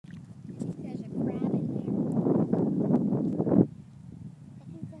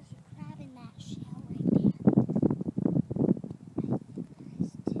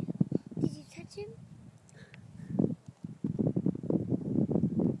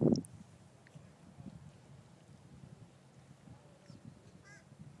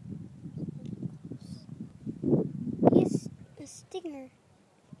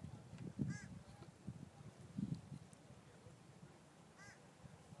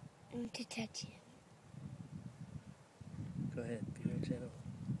I want to touch him. Go ahead, be your channel.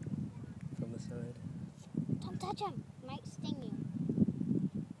 From the side. Don't touch him. It might sting you.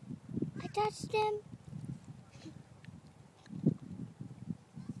 I touched him.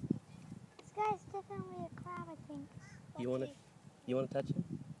 This guy's definitely a crab, I think. You wanna touch him?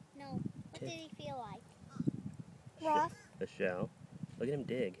 No. What did he feel like? Rough. A shell. Look at him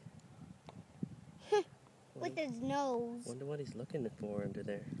dig. With his nose. Wonder what he's looking for under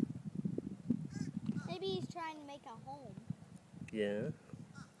there. Maybe he's trying to make a home. Yeah.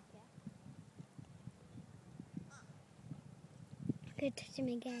 I'm gonna touch him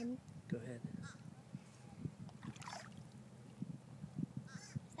again. Go ahead.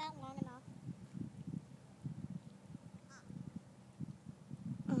 Is that long enough?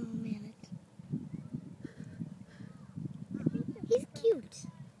 Oh man, he's cute.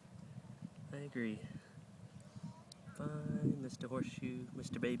 I agree. Bye, Mr. Horseshoe,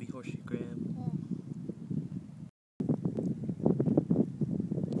 Mr. Baby Horseshoe Crab.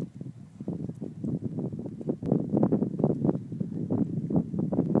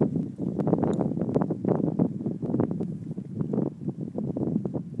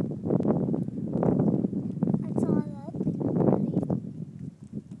 That's all that already.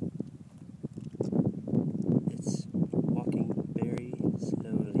 It's walking very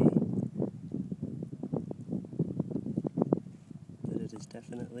slowly, but it is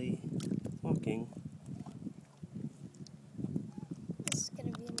definitely walking.